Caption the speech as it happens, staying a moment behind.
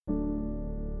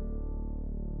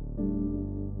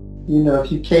You know,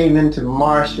 if you came into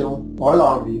Marshall or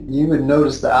Longview, you would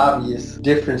notice the obvious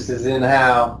differences in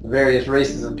how various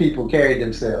races of people carried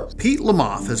themselves. Pete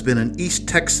Lamothe has been an East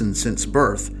Texan since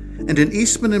birth and an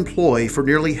Eastman employee for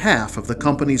nearly half of the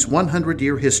company's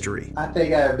 100-year history. I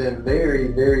think I've been very,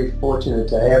 very fortunate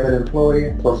to have an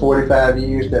employer for 45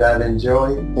 years that I've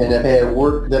enjoyed, and have had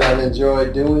work that I've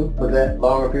enjoyed doing for that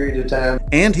longer period of time.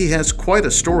 And he has quite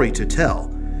a story to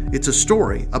tell. It's a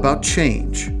story about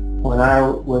change. When I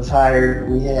was hired,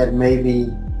 we had maybe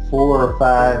 4 or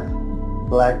 5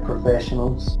 black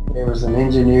professionals. There was an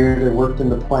engineer that worked in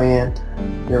the plant.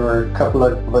 There were a couple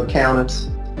of accountants.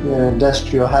 We had an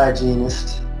industrial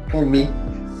hygienist, and me.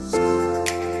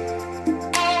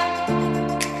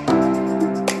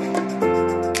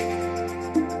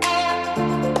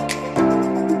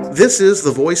 This is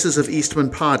the Voices of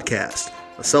Eastman podcast,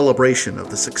 a celebration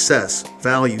of the success,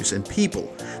 values, and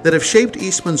people that have shaped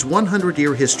Eastman's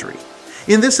 100-year history.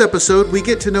 In this episode, we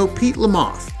get to know Pete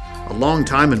Lamothe, a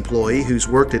longtime employee who's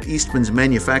worked at Eastman's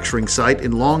manufacturing site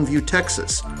in Longview,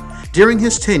 Texas. During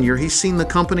his tenure, he's seen the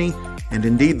company, and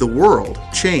indeed the world,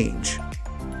 change.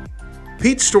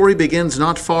 Pete's story begins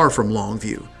not far from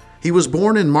Longview. He was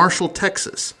born in Marshall,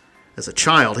 Texas. As a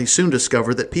child, he soon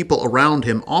discovered that people around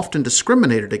him often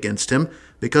discriminated against him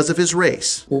because of his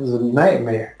race. It was a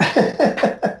nightmare.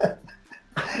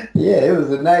 Yeah, it was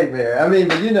a nightmare. I mean,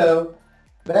 but you know,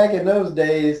 back in those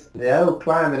days, the whole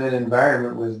climate and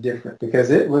environment was different because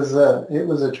it was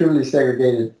a truly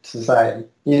segregated society.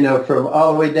 You know, from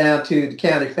all the way down to the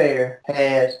county fair,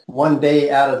 had one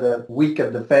day out of the week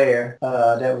of the fair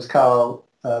that was called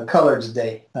Coloreds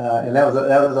Day, and that was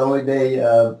the only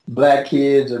day black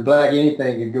kids or black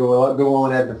anything could go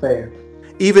on at the fair.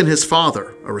 Even his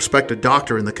father, a respected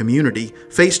doctor in the community,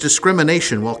 faced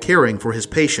discrimination while caring for his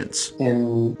patients.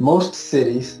 In most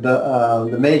cities,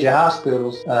 the major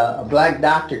hospitals, a black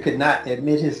doctor could not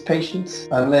admit his patients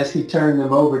unless he turned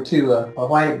them over to a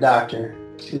white doctor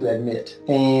to admit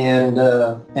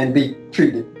and be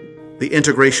treated. The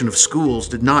integration of schools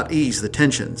did not ease the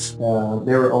tensions.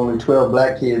 There were only 12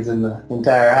 black kids in the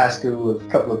entire high school with a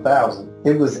couple of thousand.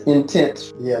 It was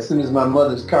intense. Yeah, as soon as my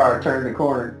mother's car turned the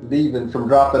corner, leaving from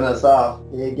dropping us off,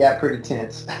 it got pretty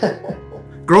tense.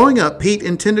 Growing up, Pete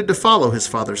intended to follow his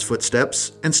father's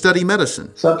footsteps and study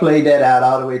medicine. So I played that out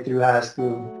all the way through high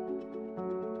school.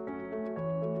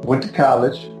 Went to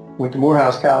college. Went to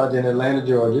Morehouse College in Atlanta,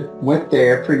 Georgia. Went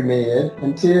there pre-med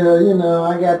until, you know,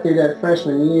 I got through that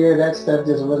freshman year. That stuff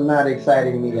just was not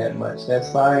exciting me that much. That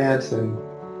science and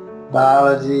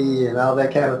biology and all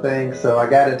that kind of thing. So I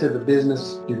got into the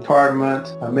business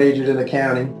department. I majored in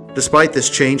accounting. Despite this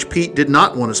change, Pete did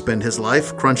not want to spend his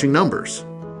life crunching numbers.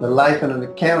 The life of an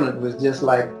accountant was just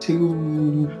like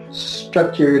too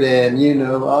structured, and, you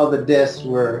know, all the desks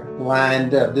were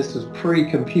lined up. This was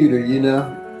pre-computer, you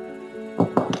know.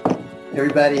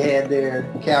 Everybody had their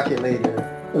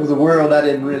calculator. It was a world I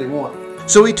didn't really want.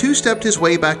 So he two-stepped his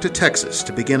way back to Texas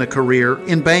to begin a career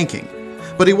in banking.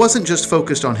 But he wasn't just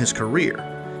focused on his career.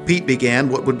 Pete began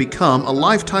what would become a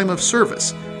lifetime of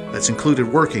service that's included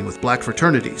working with black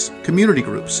fraternities, community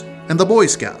groups, and the Boy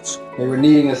Scouts. They were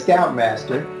needing a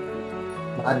scoutmaster.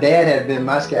 My dad had been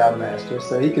my scoutmaster,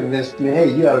 so he convinced me,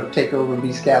 hey, you ought to take over and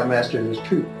be scoutmaster in this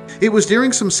troop. It was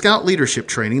during some scout leadership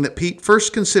training that Pete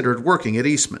first considered working at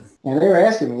Eastman. And they were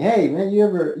asking me, hey, man, you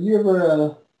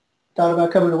ever thought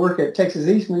about coming to work at Texas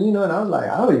Eastman? You know, and I was like,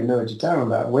 I don't even know what you're talking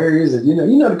about. Where is it? You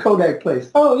know the Kodak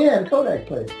place. Oh, yeah, the Kodak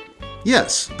place.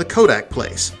 Yes, the Kodak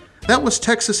place. That was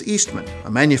Texas Eastman,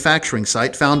 a manufacturing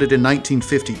site founded in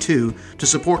 1952 to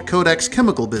support Kodak's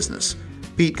chemical business.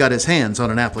 Pete got his hands on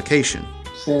an application.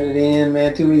 Sent it in,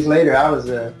 man. 2 weeks later, I was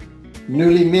a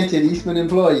newly minted Eastman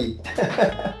employee.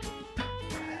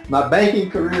 My banking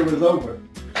career was over.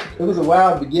 It was a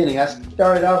wild beginning. I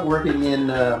started off working in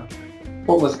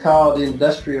what was called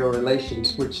industrial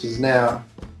relations, which is now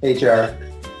HR,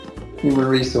 human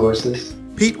resources.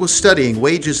 Pete was studying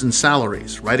wages and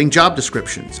salaries, writing job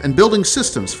descriptions, and building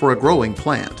systems for a growing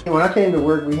plant. When I came to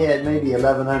work, we had maybe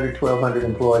 1,100, 1,200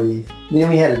 employees. Then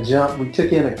we had a jump. We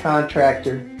took in a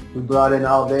contractor. We brought in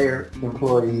all their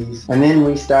employees. And then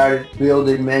we started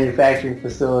building manufacturing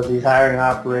facilities, hiring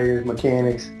operators,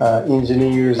 mechanics,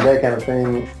 engineers, that kind of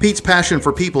thing. Pete's passion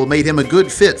for people made him a good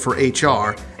fit for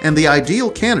HR and the ideal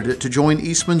candidate to join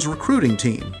Eastman's recruiting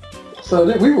team. So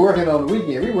we were working on the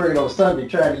weekend. We were working on Sunday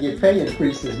trying to get pay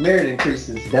increases, merit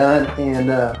increases done.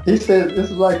 And he said, this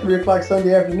was like 3 o'clock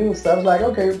Sunday afternoon. So I was like,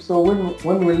 okay, so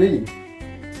when do we leave?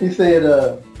 He said,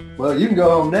 well, you can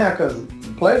go home now because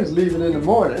the plane's leaving in the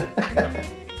morning.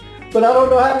 but I don't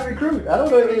know how to recruit. I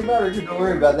don't know anything about recruiting. Don't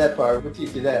worry about that part. We'll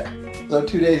teach you that. So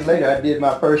 2 days later, I did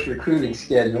my first recruiting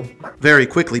schedule. Very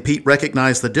quickly, Pete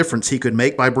recognized the difference he could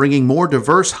make by bringing more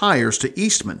diverse hires to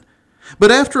Eastman.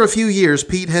 But after a few years,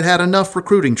 Pete had had enough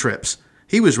recruiting trips.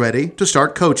 He was ready to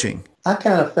start coaching. I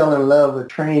kind of fell in love with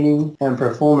training and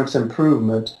performance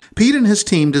improvement. Pete and his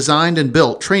team designed and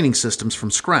built training systems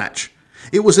from scratch.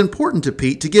 It was important to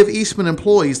Pete to give Eastman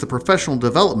employees the professional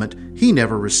development he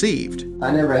never received.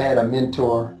 I never had a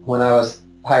mentor when I was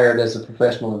hired as a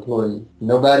professional employee.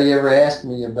 Nobody ever asked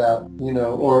me about,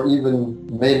 or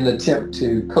even made an attempt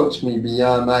to coach me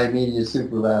beyond my immediate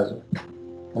supervisor.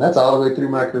 And that's all the way through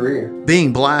my career.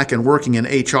 Being black and working in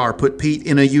HR put Pete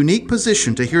in a unique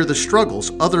position to hear the struggles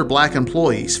other black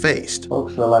employees faced.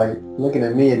 Folks were like looking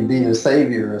at me and being a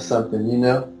savior or something,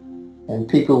 and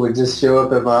people would just show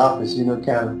up at my office, kind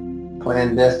of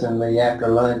clandestinely after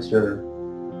lunch or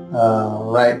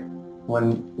right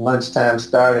when lunchtime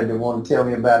started to want to tell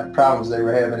me about the problems they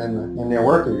were having in their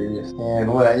work areas and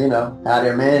how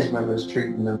their management was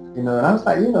treating them, and I was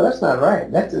like, that's not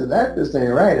right. That just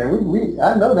ain't right. And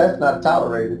I know that's not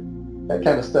tolerated. That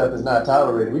kind of stuff is not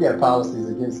tolerated. We got policies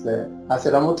against that. I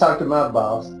said, I'm going to talk to my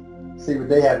boss, see what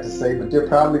they have to say, but they'll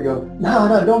probably go,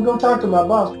 no, don't go talk to my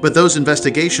boss. But those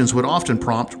investigations would often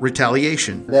prompt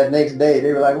retaliation. That next day,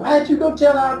 they were like, why'd you go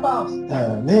tell our boss?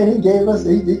 Man, he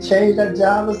changed our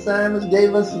job assignments,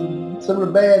 gave us some of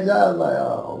the bad jobs. Like,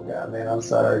 oh, God, man, I'm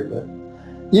sorry. But,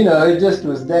 it just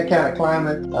was that kind of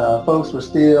climate. Folks were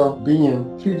still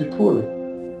being treated poorly.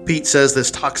 Pete says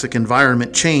this toxic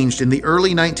environment changed in the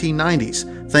early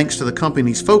 1990s thanks to the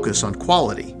company's focus on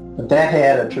quality. But that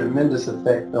had a tremendous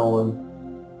effect on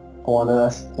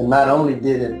us. And not only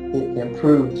did it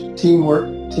improved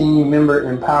teamwork, team member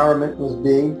empowerment was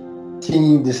big,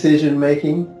 team decision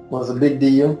making was a big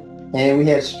deal, and we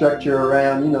had structure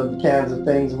around, the kinds of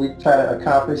things we try to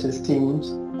accomplish as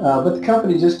teams. But the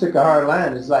company just took a hard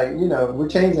line. It's like, we're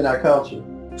changing our culture.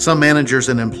 Some managers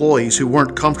and employees who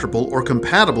weren't comfortable or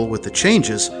compatible with the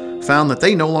changes found that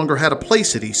they no longer had a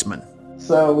place at Eastman.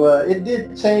 So it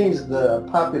did change the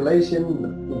population, the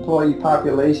employee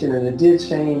population, and it did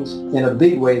change in a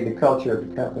big way the culture of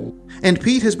the company. And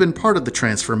Pete has been part of the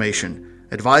transformation,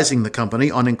 advising the company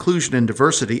on inclusion and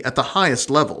diversity at the highest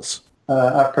levels.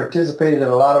 I've participated in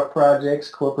a lot of projects,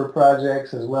 corporate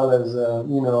projects, as well as, a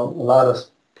lot of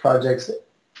projects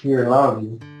here in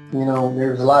Longview.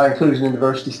 There's a lot of inclusion and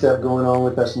diversity stuff going on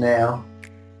with us now.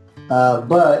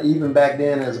 But even back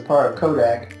then, as a part of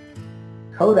Kodak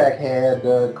had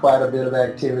quite a bit of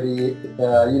activity,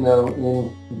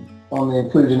 on the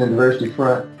inclusion and diversity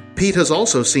front. Pete has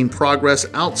also seen progress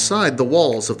outside the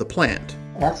walls of the plant.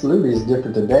 Absolutely, it's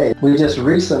different today. We just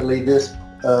recently, this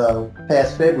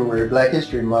past February, Black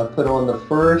History Month, put on the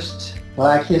first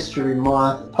Black History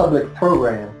Month public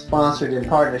program, sponsored in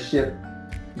partnership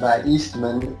by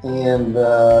Eastman and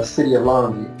the City of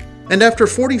Longview. And after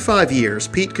 45 years,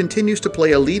 Pete continues to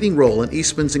play a leading role in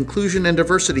Eastman's inclusion and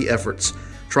diversity efforts,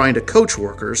 trying to coach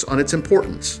workers on its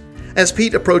importance. As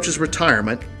Pete approaches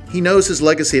retirement, he knows his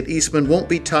legacy at Eastman won't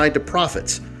be tied to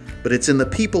profits, but it's in the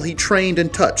people he trained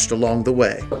and touched along the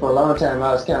way. For a long time,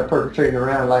 I was kind of perpetrating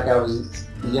around like I was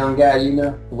a young guy,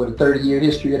 with a 30-year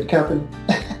history at the company.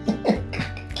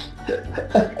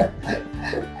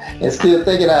 And still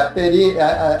thinking I fit in.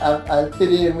 I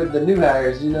fit in with the new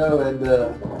hires, and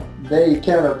they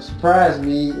kind of surprised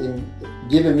me in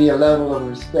giving me a level of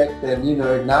respect and,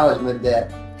 acknowledgement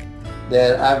that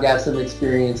I've got some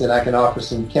experience and I can offer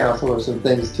some counsel or some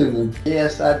things to them.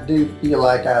 Yes, I do feel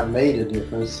like I've made a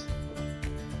difference.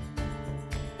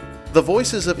 The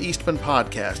Voices of Eastman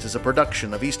podcast is a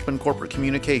production of Eastman Corporate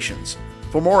Communications.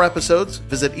 For more episodes,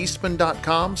 visit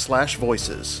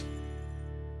eastman.com/voices.